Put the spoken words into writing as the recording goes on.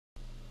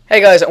Hey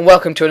guys, and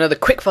welcome to another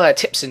Quickfire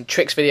tips and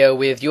tricks video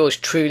with yours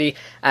truly.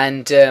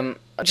 And I'm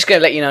just going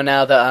to let you know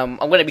now that I'm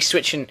going to be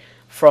switching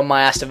from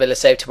my Aston Villa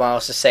save to my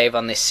Arsenal save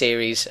on this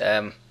series,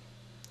 on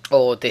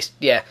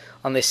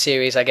this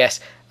series, I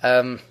guess.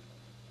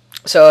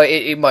 So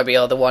it might be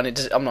either one.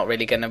 I'm not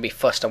really going to be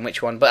fussed on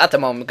which one, but at the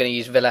moment I'm going to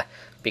use Villa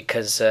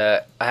because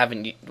I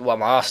haven't my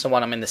Arsenal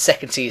one. I'm in the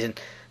second season,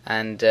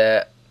 and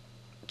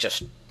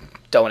just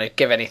don't want to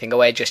give anything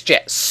away just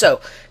yet.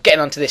 So, getting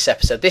on to this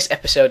episode. This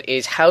episode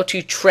is how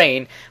to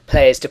train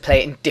players to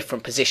play in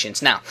different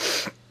positions. Now,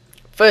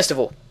 first of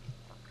all,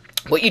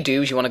 what you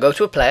do is you want to go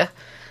to a player,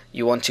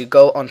 you want to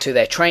go onto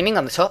their training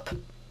on the top,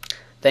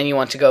 then you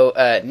want to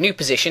go new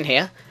position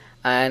here,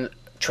 and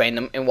train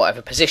them in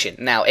whatever position.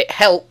 Now, it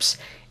helps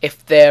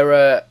if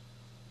they're...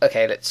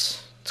 okay,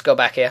 let's go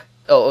back here.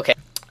 Oh, okay.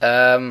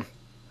 There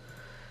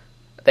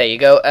you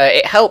go.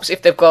 It helps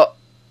if they've got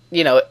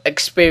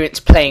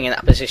experience playing in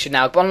that position.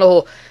 Now,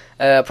 Bonlow,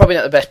 probably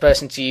not the best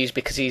person to use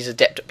because he's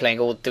adept at playing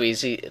all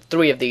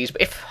three of these.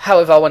 But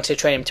however, I wanted to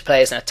train him to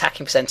play as an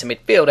attacking centre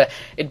midfielder,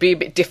 it'd be a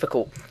bit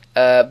difficult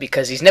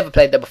because he's never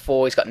played there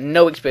before. He's got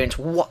no experience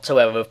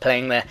whatsoever of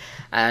playing there,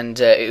 and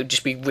it would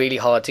just be really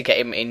hard to get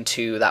him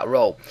into that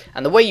role.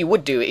 And the way you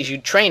would do it is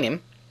you'd train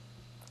him.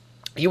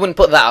 You wouldn't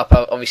put that up,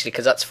 obviously,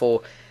 because that's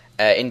for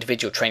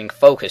individual training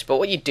focus, but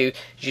what you'd do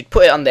is you'd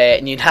put it on there,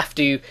 and you'd have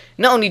to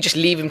not only just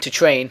leave him to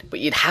train,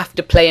 but you'd have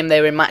to play him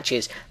there in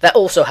matches. That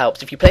also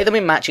helps. If you play them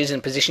in matches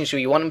in positions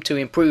where you want them to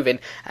improve in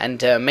and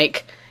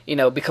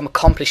become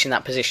accomplished in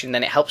that position,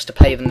 then it helps to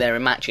play them there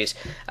in matches.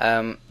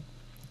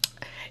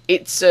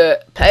 It's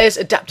players'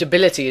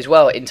 adaptability as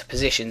well into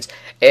positions.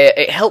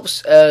 It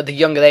helps the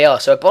younger they are.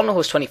 So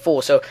Bonner's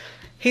 24, so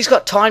he's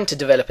got time to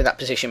develop in that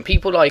position.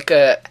 People like,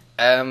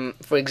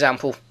 for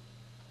example,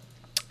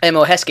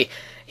 Emil Heskey.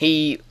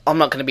 I'm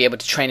not going to be able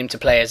to train him to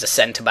play as a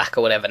centre-back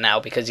or whatever now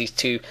because he's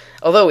too...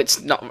 Although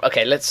it's not...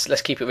 Okay,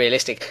 let's keep it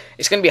realistic.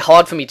 It's going to be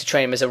hard for me to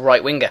train him as a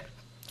right winger.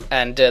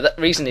 And the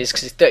reason is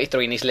because he's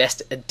 33 and he's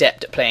less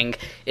adept at playing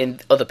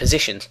in other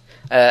positions.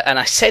 And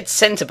I said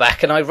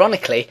centre-back, and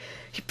ironically,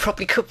 he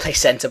probably could play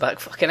centre-back.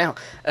 Fucking hell.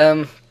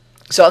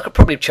 So I could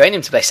probably train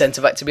him to play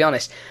centre-back, to be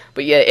honest.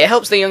 But yeah, it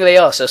helps the younger they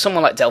are. So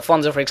someone like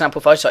Delfonso, for example,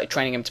 if I started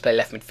training him to play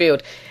left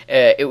midfield,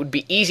 it would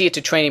be easier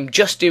to train him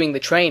just doing the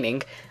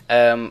training,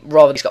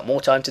 rather he's got more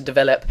time to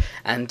develop,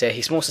 and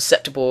he's more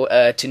susceptible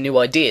to new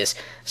ideas.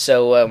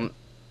 So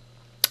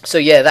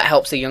yeah, that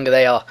helps the younger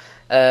they are.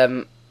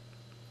 And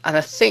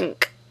I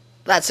think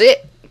that's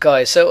it,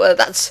 guys. So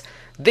that's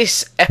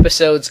this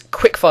episode's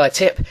quickfire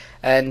tip,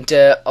 and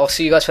I'll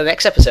see you guys for the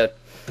next episode.